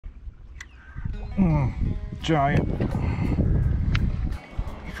Giant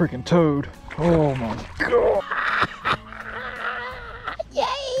freaking toad. Oh my god.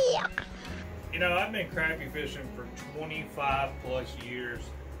 Yeah. You know, I've been crappie fishing for 25 plus years.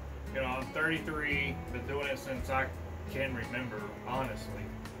 You know, I'm 33, been doing it since I can remember, honestly.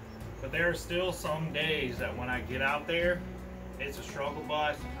 But there are still some days that when I get out there, it's a struggle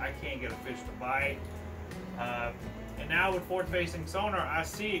bus. I can't get a fish to bite. And now with forward-facing sonar, I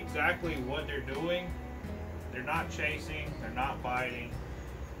see exactly what they're doing. They're not chasing, they're not biting.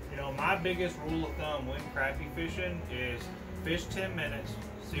 You know, my biggest rule of thumb when crappie fishing is fish 10 minutes,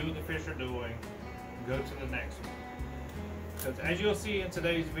 see what the fish are doing, go to the next one. Because as you'll see in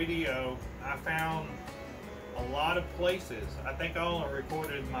today's video, I found a lot of places. I think I only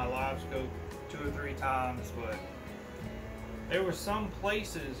recorded my Livescope 2 or 3 times, but there were some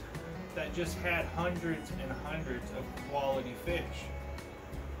places that just had hundreds and hundreds of quality fish.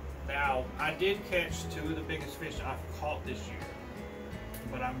 Now, I did catch 2 of the biggest fish I've caught this year,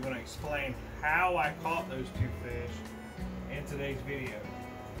 but I'm going to explain how I caught those 2 fish in today's video.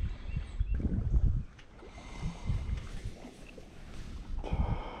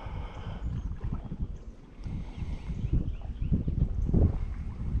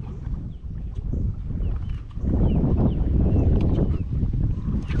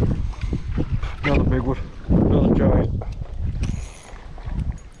 Another big one, another giant.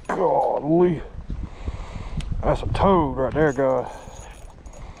 Golly, that's a toad right there, guys.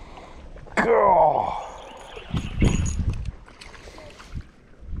 God.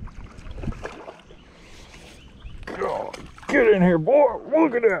 God, get in here, boy.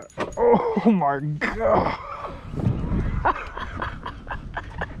 Look at that. Oh my God.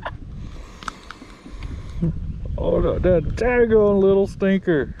 Oh no, that daggone little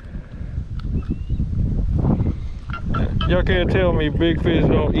stinker. Y'all can't tell me big fish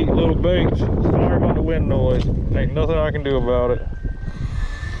don't eat little baits. Sorry about the wind noise. Ain't nothing I can do about it.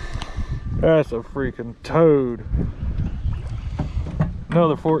 That's a freaking toad.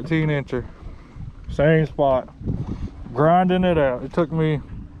 Another 14 incher. Same spot. Grinding it out. It took me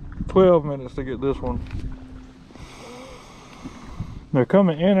 12 minutes to get this one. They're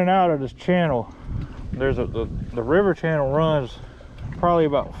coming in and out of this channel. There's the river channel runs probably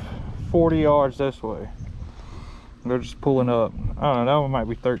about 40 yards this way. They're just pulling up. I don't know, that one might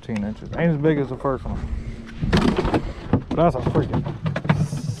be 13 inches. Ain't as big as the first one. But that's a freaking,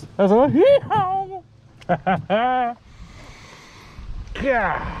 that's a hee-haw.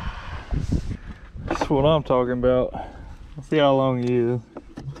 Yeah. That's what I'm talking about. Let's see how long he is.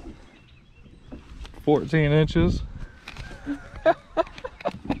 14 inches.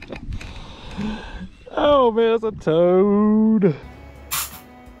 Oh man, it's a toad.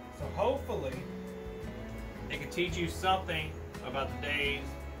 So hopefully, it can teach you something about the days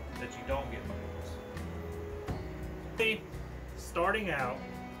that you don't get bites. Starting out,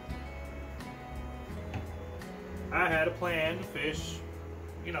 I had a plan to fish,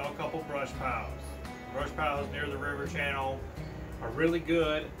 you know, a couple brush piles. Brush piles near the river channel are really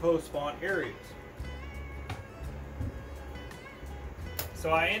good post-spawn areas.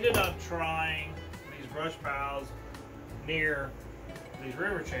 So I ended up trying these brush piles near these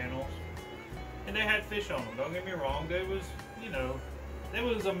river channels, and they had fish on them. Don't get me wrong, there was, you know, there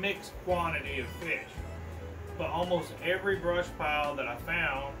was a mixed quantity of fish, but almost every brush pile that I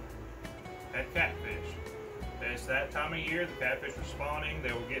found had catfish. It's that time of year, the catfish were spawning.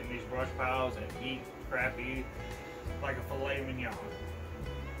 They were getting these brush piles and eat crappie like a filet mignon.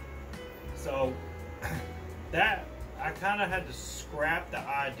 So that, I kind of had to scrap the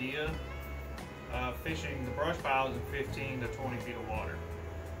idea of fishing the brush piles in 15 to 20 feet of water.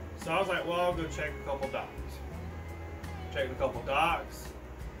 So I was like, well, I'll go check a couple docks. Checked a couple docks,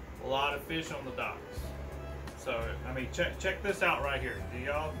 a lot of fish on the docks. So, I mean, check this out right here. Do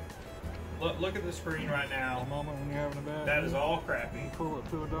y'all, look at the screen right now. Moment when you're having a bad That is all crappie. Pull it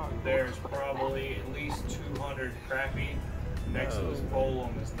to a dock. There's probably at least 200 crappie next to this pole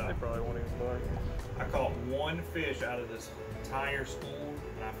on this dock. They probably won't even bite. I caught 1 fish out of this entire school,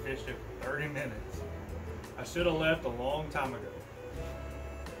 and I fished it for 30 minutes. I should have left a long time ago.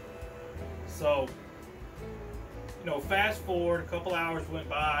 So, you know, fast forward, a couple hours went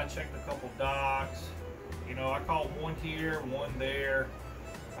by, I checked a couple docks. You know, I caught 1 here, 1 there.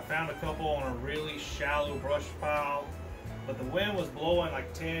 I found a couple on a really shallow brush pile, but the wind was blowing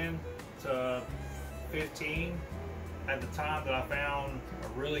like 10 to 15 at the time that I found a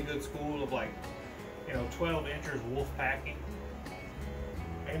really good school of like, you know, 12 inchers wolf packing.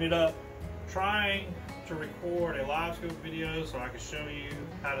 Ended up trying to record a Livescope video so I could show you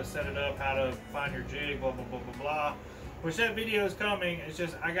how to set it up, how to find your jig, blah, blah, blah, blah, blah. which that video is coming. It's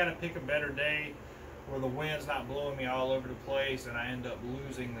just I gotta pick a better day where the wind's not blowing me all over the place and I end up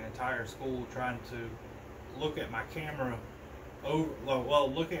losing the entire school trying to look at my camera over,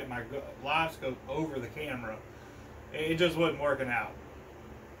 well, look at my Livescope over the camera. It just wasn't working out.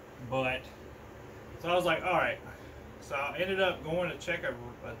 But so I was like, all right. So I ended up going to check a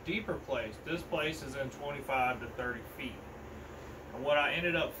deeper place. This place is in 25 to 30 feet. And what I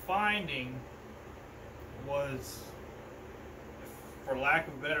ended up finding was, for lack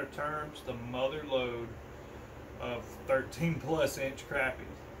of better terms, the mother lode of 13 plus inch crappies.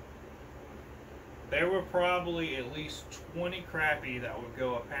 There were probably at least 20 crappie that would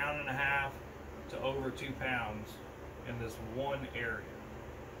go 1.5 pounds to over 2 pounds in this one area.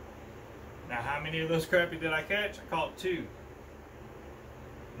 Now, how many of those crappie did I catch? I caught 2.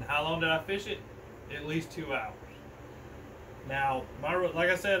 And how long did I fish it? At least 2 hours. Now, like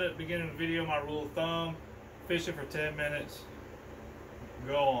I said at the beginning of the video, my rule of thumb, fish it for 10 minutes,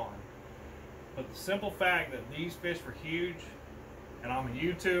 go on. But the simple fact that these fish were huge, and I'm a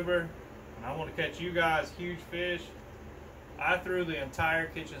YouTuber, and I want to catch you guys huge fish, I threw the entire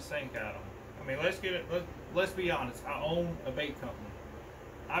kitchen sink at them. I mean, let's be honest. I own a bait company.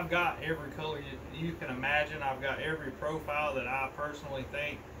 I've got every color you can imagine. I've got every profile that I personally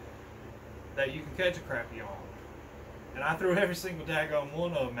think that you can catch a crappie on. And I threw every single daggone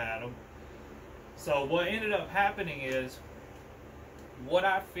one of them at them. So what ended up happening is, what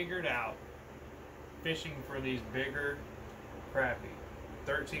I figured out fishing for these bigger crappie,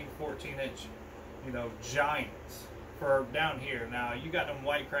 13, 14 inch, you know, giants for down here. Now, you got them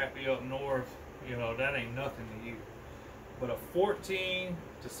white crappie up north, you know, that ain't nothing to you. But a 14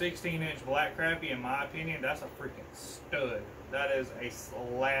 to 16 inch black crappie, in my opinion, that's a freaking stud. That is a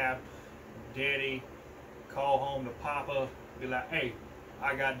slab daddy. Call home to Papa, be like, hey,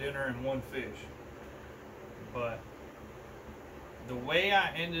 I got dinner and 1 fish. But the way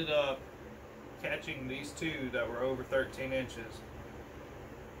I ended up catching these 2 that were over 13 inches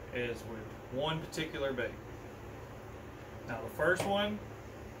is with one particular bait. Now, the first one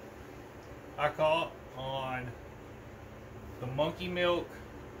I caught on the monkey milk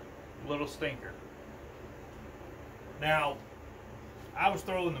little stinker. Now, I was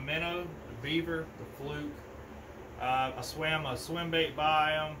throwing the minnow, the beaver, the fluke. I swam a swim bait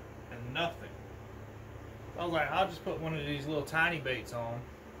by them and nothing. I was like, I'll just put one of these little tiny baits on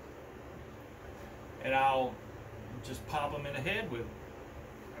and I'll just pop them in the head with them.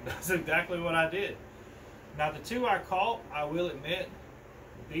 And that's exactly what I did. Now, the 2 I caught, I will admit,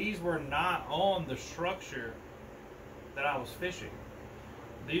 these were not on the structure that I was fishing.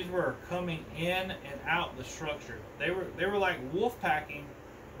 These were coming in and out the structure. They were like wolf packing,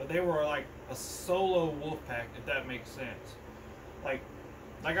 but they were like a solo wolf pack, if that makes sense. Like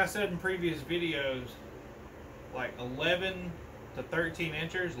I said in previous videos, like 11 to 13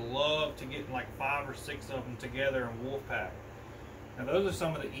 inchers love to get like 5 or 6 of them together in wolf pack. And those are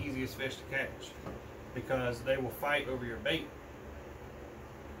some of the easiest fish to catch because they will fight over your bait.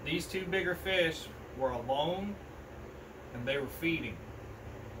 These 2 bigger fish were alone and they were feeding.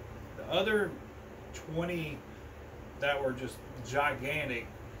 The other 20 that were just gigantic,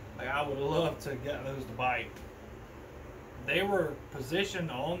 like I would love to get those to bite. They were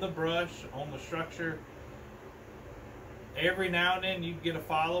positioned on the brush, on the structure. Every now and then you'd get a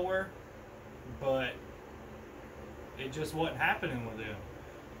follower, but it just wasn't happening with them.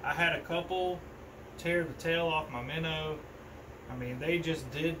 I had a couple tear the tail off my minnow. I mean, they just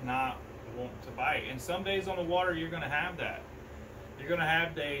did not want to bite. And some days on the water, you're going to have that. You're going to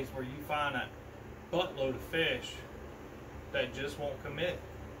have days where you find a buttload of fish that just won't commit.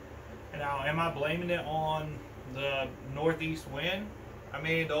 And now, am I blaming it on the northeast wind? I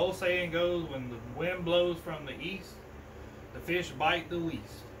mean, the old saying goes, when the wind blows from the east, the fish bite the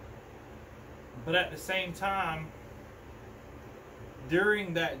least. But at the same time,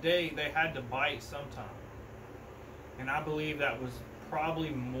 during that day, they had to bite sometime. And I believe that was probably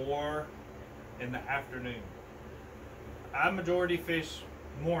more in the afternoon. I majority fish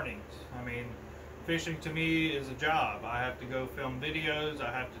mornings. I mean, fishing to me is a job. I have to go film videos,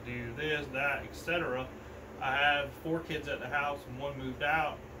 I have to do this, that, etc. I have 4 kids at the house and 1 moved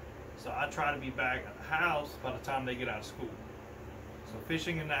out, so I try to be back at the house by the time they get out of school. So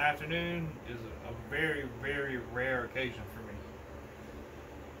fishing in the afternoon is a very, very rare occasion for me.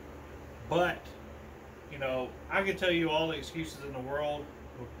 But, you know, I could tell you all the excuses in the world,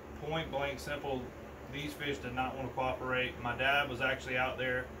 point blank simple. These fish did not want to cooperate. My dad was actually out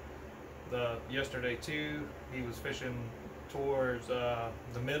there yesterday too. He was fishing towards the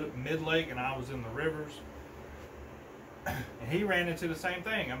mid lake, and I was in the rivers. And he ran into the same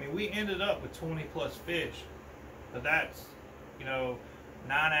thing. I mean, we ended up with 20 plus fish, But that's, you know,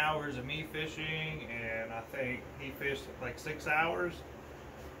 9 hours of me fishing, and I think he fished like 6 hours.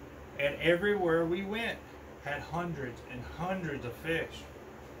 And everywhere we went had hundreds and hundreds of fish.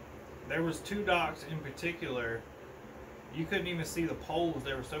 There was 2 docks in particular. You couldn't even see the poles.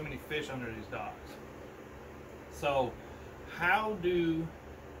 There were so many fish under these docks. So how do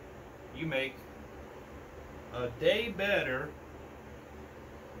you make a day better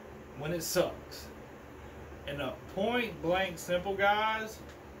when it sucks? And a point blank simple, guys,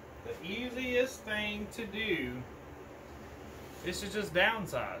 the easiest thing to do is to just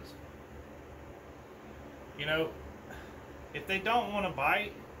downsize. You know, if they don't want to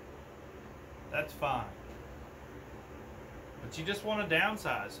bite, that's fine. But you just want to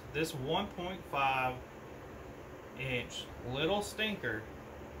downsize. This 1.5 inch little stinker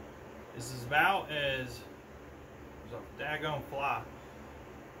is about as a daggone fly.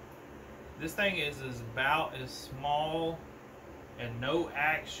 This thing is about as small and no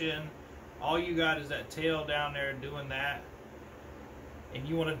action. All you got is that tail down there doing that. And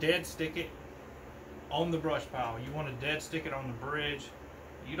you want to dead stick it on the brush pile. You want to dead stick it on the bridge.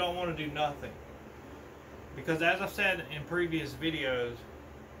 You don't want to do nothing. Because as I've said in previous videos,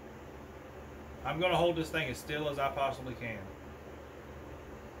 I'm going to hold this thing as still as I possibly can.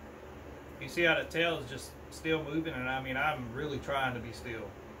 You see how the tail is just still moving, and I mean, I'm really trying to be still.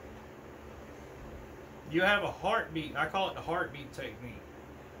 You have a heartbeat. I call it the heartbeat technique.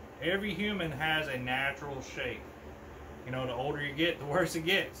 Every human has a natural shape. You know, the older you get, the worse it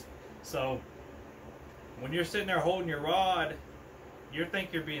gets. So when you're sitting there holding your rod, you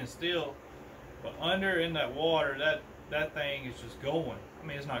think you're being still, but under in that water, that thing is just going. I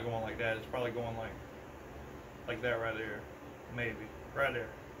mean, it's not going like that. It's probably going like that right there. Maybe. Right there.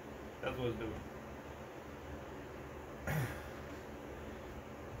 That's what it's doing.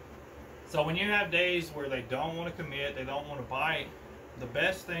 So when you have days where they don't want to commit, they don't want to bite, the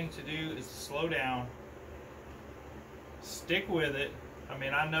best thing to do is to slow down, stick with it. I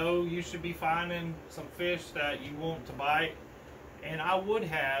mean, I know you should be finding some fish that you want to bite, and I would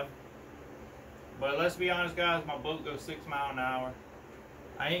have, but let's be honest, guys, my boat goes 6 miles an hour.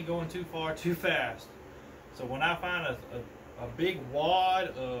 I ain't going too far too fast. So when I find a big wad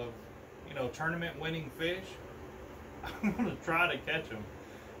of, you know, tournament winning fish, I'm going to try to catch them,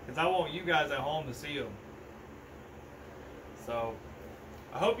 because I want you guys at home to see them. So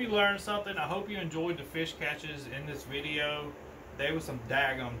I hope you learned something. I hope you enjoyed the fish catches in this video. There was some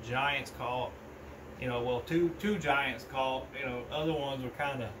daggum giants caught. You know, well, two giants caught. You know, other ones were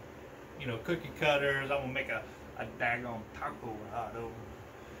kind of, you know, cookie cutters. I'm going to make a daggum taco out of them.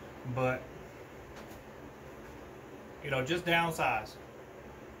 But, you know, just downsize.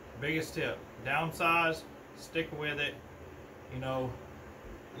 Biggest tip. Downsize. Stick with it. You know,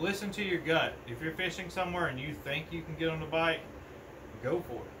 listen to your gut. If you're fishing somewhere and you think you can get them to bite, go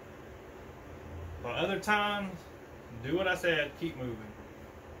for it. But other times, do what I said, keep moving.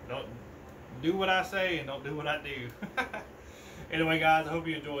 Don't do what I say and don't do what I do. Anyway, guys, I hope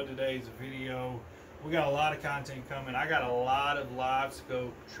you enjoyed today's video. We got a lot of content coming. I got a lot of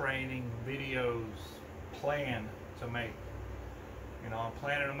Livescope training videos planned to make. You know, I'm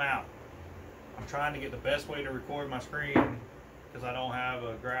planning them out. I'm trying to get the best way to record my screen, because I don't have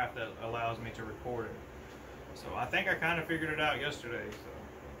a graph that allows me to record it. So I think I kind of figured it out yesterday. So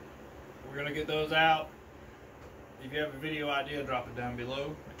we're going to get those out. If you have a video idea, drop it down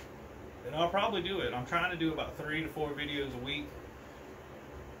below. And I'll probably do it. I'm trying to do about 3 to 4 videos a week,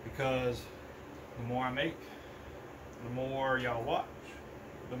 because the more I make, the more y'all watch,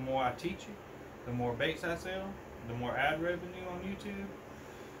 the more I teach you, the more baits I sell, the more ad revenue on YouTube,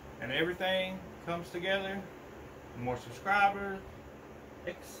 and everything comes together, the more subscribers,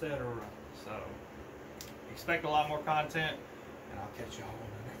 etc. So expect a lot more content, and I'll catch y'all on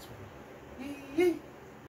the next one. Yee.